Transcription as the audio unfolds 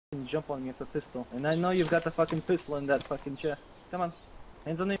jump on me with a pistol. And I know you've got a fucking pistol in that fucking chest. Come on.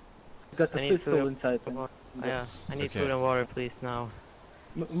 Hands on me. You've got the pistol inside. Yeah, I need food and water, please, now.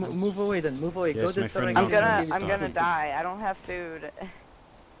 Move away then, move away. Yes, Go my this friend direction. I'm gonna die. I don't have food.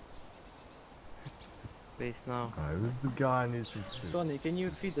 Please, no. Alright, who's the guy in his food? Tony, can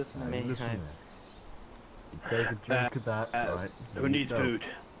you feed us now? Me, Listen hi. there. You take a drink of that, right? Who needs food?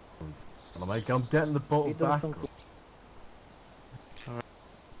 I'm getting the bottle Feed us back. some food.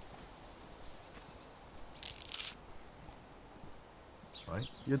 Right?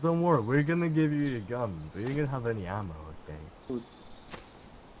 Yeah, don't worry, we're gonna give you your gun. We ain't gonna have any ammo, okay? Food.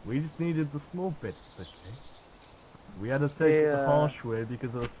 We just needed the small bits, okay? We had to take it the harsh way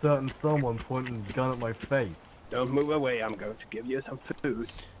because of a certain someone pointing his gun at my face. Don't move away, I'm going to give you some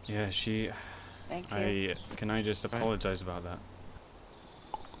food. Yeah, she... Thank you. Can I just apologize about that?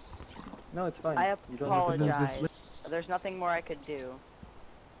 No, it's fine. I You don't have to- apologize. There's nothing more I could do.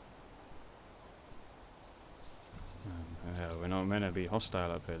 We're not meant to be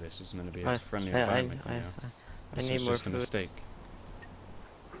hostile up here. This is meant to be a I- friendly I- environment, I- you know? I This need was more just a food. mistake.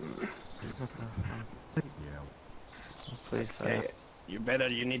 Yeah. Please, Okay,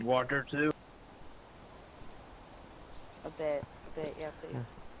 you need water too? A bit, yeah, please.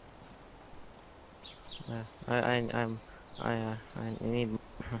 I need...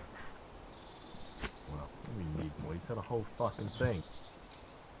 Well, we need more. He said a whole fucking thing.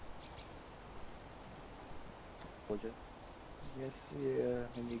 Yes, yeah,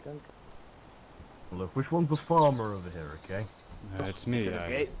 and you can... Look, which one's the farmer over here, okay? It's me.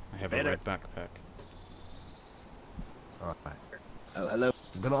 Okay, I have a red backpack. Alright. Oh, hello.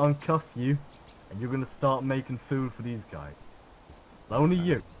 I'm gonna uncuff you, and you're gonna start making food for these guys. Only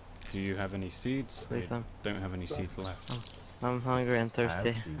you. Do you have any seeds? Please, I don't have any seeds left. I'm hungry and I have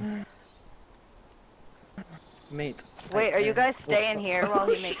thirsty. seeds. Mate. Wait, are you guys staying here while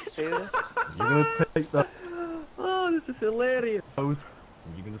he makes food? You're gonna take those, Oh, this is hilarious. and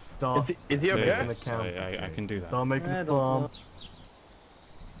you're gonna start Is he okay? making a Yes, camp. I can do that. Start making I a don't farm. know.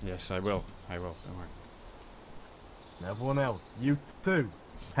 Yes, I will. I will. Don't worry. And everyone else, you too.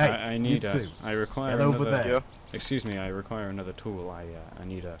 Hey, I need you too. I require Get over another... there. Excuse me, I require another tool. I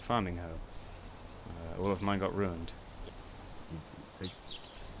need a farming hoe. All of mine got ruined.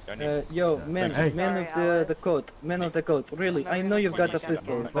 Yo, Yeah, man, thank you. man Sorry, of Alex. the coat, man of the coat, really, I'm I not know gonna you've got a point you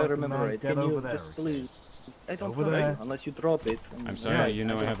pistol, down. if I remember Man, right. get Can you over there, just please... I don't Over trust there. you, unless you drop it. I'm sorry, Yeah, you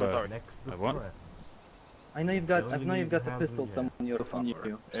know I have a... Next to the a what? threat. I know you've You got, I only know need you've got to a have pistol them, on you.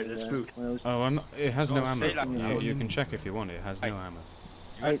 There's food. Well, Oh, I'm not, it has no ammo. stay like- You can check if you want. It has no ammo.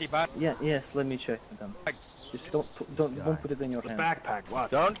 yeah, yes, let me check then. Just don't put it in your hand. Backpack,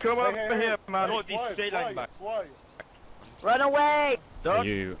 what? Don't come up here, man. Don't be stay like back. Run away! Are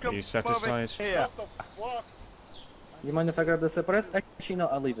you satisfied? Here. You mind if I grab the suppress? Actually, no,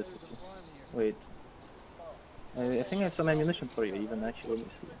 I'll leave it with you. Wait. I think I have some ammunition for you, even actually. Let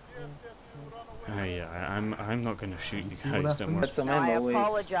me see. Yeah, I'm not gonna shoot you see what guys. Don't worry. Got some No, I ammo, wait.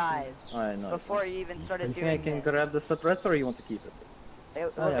 apologize. I know. Before you even You started think I doing can it. grab the suppressor or you want to keep it?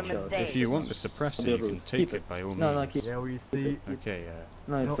 It Oh, was yeah, a sure. mistake. If you want the suppressor, you can take Keep it it. by all No, no, means. keep Yeah, we see. Okay,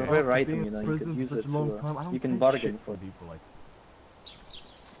 No, it's Okay. a rare After item, being you know, in you could prison use such it a long to, time, I don't you can take bargain shit for from people like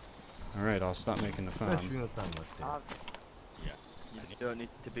alright, I'll start making the farm. especially in a town like this. You don't need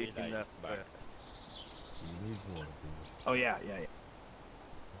to be in that. You need water, people. Oh yeah.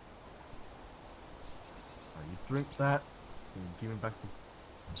 You drink that, and you give it back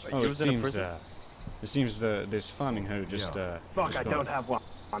to... Oh, it seems this farming hoe just Fuck, just I got, don't have one.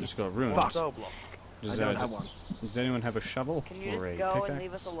 just got ruined. Fuck. Does, I don't have one. does anyone have a shovel Can you or a just go pickaxe? and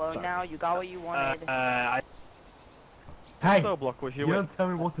leave us alone now? You got what you wanted. Hey! block was You don't tell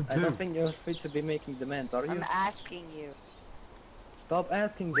me what to I do! don't think you're free to be making demands, are you? I'm asking you. Stop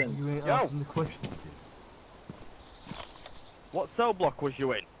asking them. You ain't Yo! asking the questions. What cell block was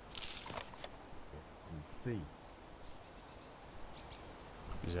you in? You see.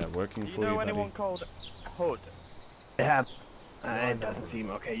 Is that working Do for you know you, anyone buddy? called Hood? Yeah. It doesn't seem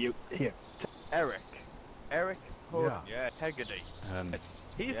okay. Here. Eric Hood. Yeah. Haggerty.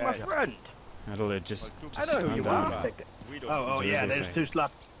 He's Yeah, my yeah. friend. Adelaide, just I know who calm you down. are. Oh Do yeah, as I there's say. two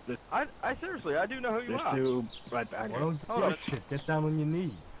slaps. I seriously, I do know who you There's are. two Right behind Why you. don't you Hold do on. shit? Get down on your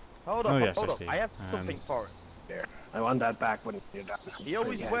knees. Hold Oh, up, yes, I hold up. see. I have something for it. There. I want that back when you're done. He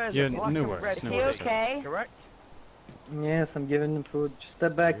always wears Yeah, a black no and worries, red no Is he worries. hoodie, okay? correct? Yes, I'm giving them food. Just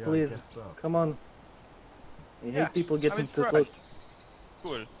step back, Yeah, I please. guess so. Come on. I Yeah, hate people getting I'm too close. impressed.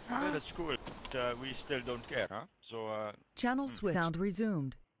 Cool. Well, that's cool. We still don't care, huh? So, Channel switched. Sound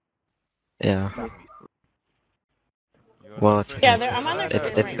resumed. Yeah. you're Well, not it's ready. Yeah, I'm on their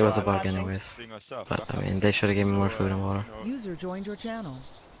screen right it was a now, bug watching. anyways. Being yourself, But huh? I mean, they should have given me more food and water. User joined your channel.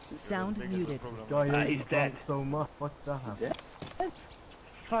 Sound Biggest muted. problem. Guy hates he's the dead. plant so much. What's that happen? Dead?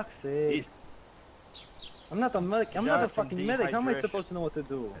 Fuck's sake. I'm not a medic. I'm not a Got some fucking medic. How am I dehydration. supposed to know what to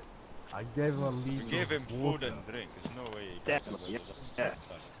do? I gave him a You liter gave him of food water. and drink. There's no way he can Definitely, survive yeah. that.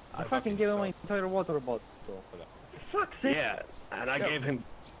 I fucking gave him my entire water bottle. Fuck's sake. Yeah, and I gave him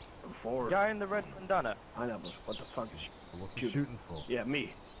 4 Guy in the red bandana. pineapples. What the fuck is... What's he shooting for? Yeah,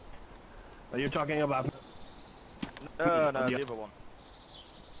 me. Are you talking about... No, Yeah. the other one.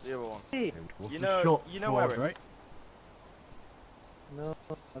 The other one. Hey. What's You the know- shot you know for, Eric, right? No,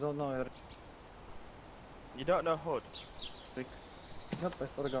 I don't know. Eric. You don't know Hood? Nope, I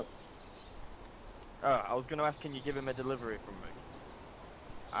forgot. Oh, I was gonna ask, can you give him a delivery from me?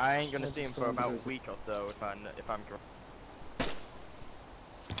 I ain't gonna see him for about a week or so if I'm correct.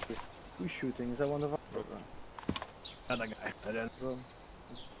 Who's shooting? Is that one of us? Other guy. I don't...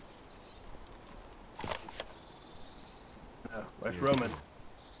 where's Yeah. Roman?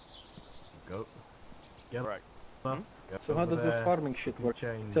 Go. Get Right. up. Get So how over does this there. farming shit work?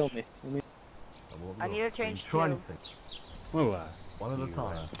 Change. Tell me. I mean, I need to change Try too. anything. Well, One at a you,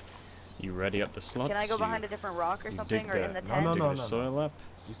 time. you ready up the slots? Can I go behind you, a different rock or you something, dig or in the the, tent? No, dig no, the no, no. soil up.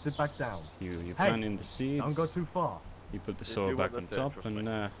 You sit back down. You Hey, plant in the seeds. Don't go too far. You put the You soil do back what on they top say, trust and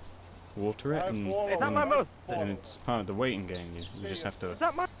water it, and, Is that my mouse? and it's part of the waiting game. You just have to Is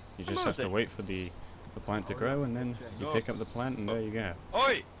that my... wait for the plant to grow, and then you No. pick up the plant, and there you go.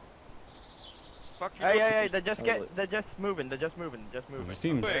 Oi! Fuck you. Hey, they're just moving, It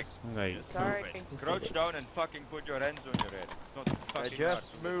Seems like Sorry. Crouch down and fucking put your hands on your head. It's not they're fucking just hard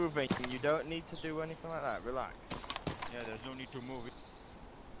to do. moving. You don't need to do anything like that. Relax. Yeah, there's no need to move it.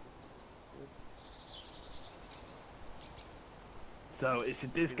 So, is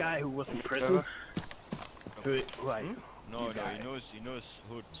it this guy who was in prison? Who, right. No, You guy. he knows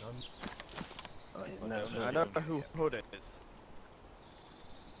Hood. Oh, No, no, no. I know who Hood is.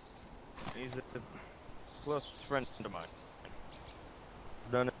 He's a close friend of mine.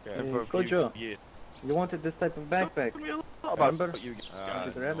 Done it Yeah, Hey, for a Kojo. few years. you wanted this type of backpack. Tell me a lot Remember? about you.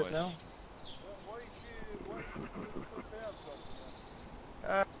 Just grab it now.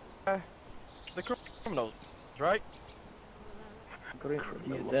 The criminals, right? Great.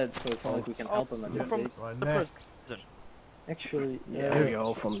 He's dead, so it's not like we can help him at this from- stage. Right The next. prison. Actually, There we yeah.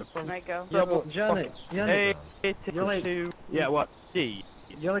 go, from the... Can I go? Yo, Janet, Hey, Janet, you're like, Yeah, what? D.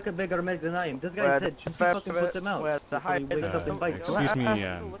 you're like a bigger medic than I am. This Where guy's the dead. Should we best fucking of it- put him out? where the Before he wakes up and bites us? excuse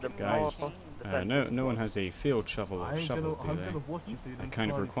me, Look at guys. me. No one has a field shovel I or ain't shovel, gonna, I'm do gonna they? watch you do I this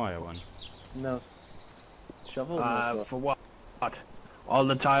kind of bloody- require one. No. Shovel? No, For what? All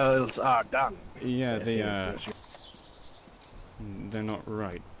the tiles are done. Yeah, they're not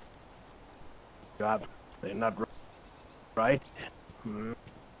right. You have... They're not right. Hmm.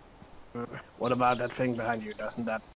 What about that thing behind you? Doesn't that